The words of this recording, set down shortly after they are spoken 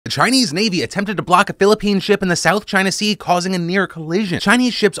Chinese Navy attempted to block a Philippine ship in the South China Sea, causing a near collision.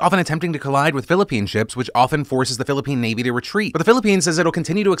 Chinese ships often attempting to collide with Philippine ships, which often forces the Philippine Navy to retreat. But the Philippines says it'll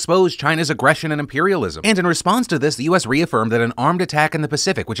continue to expose China's aggression and imperialism. And in response to this, the US reaffirmed that an armed attack in the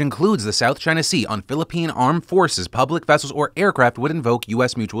Pacific, which includes the South China Sea, on Philippine armed forces, public vessels, or aircraft would invoke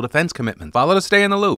US mutual defense commitments. Follow to stay in the loop.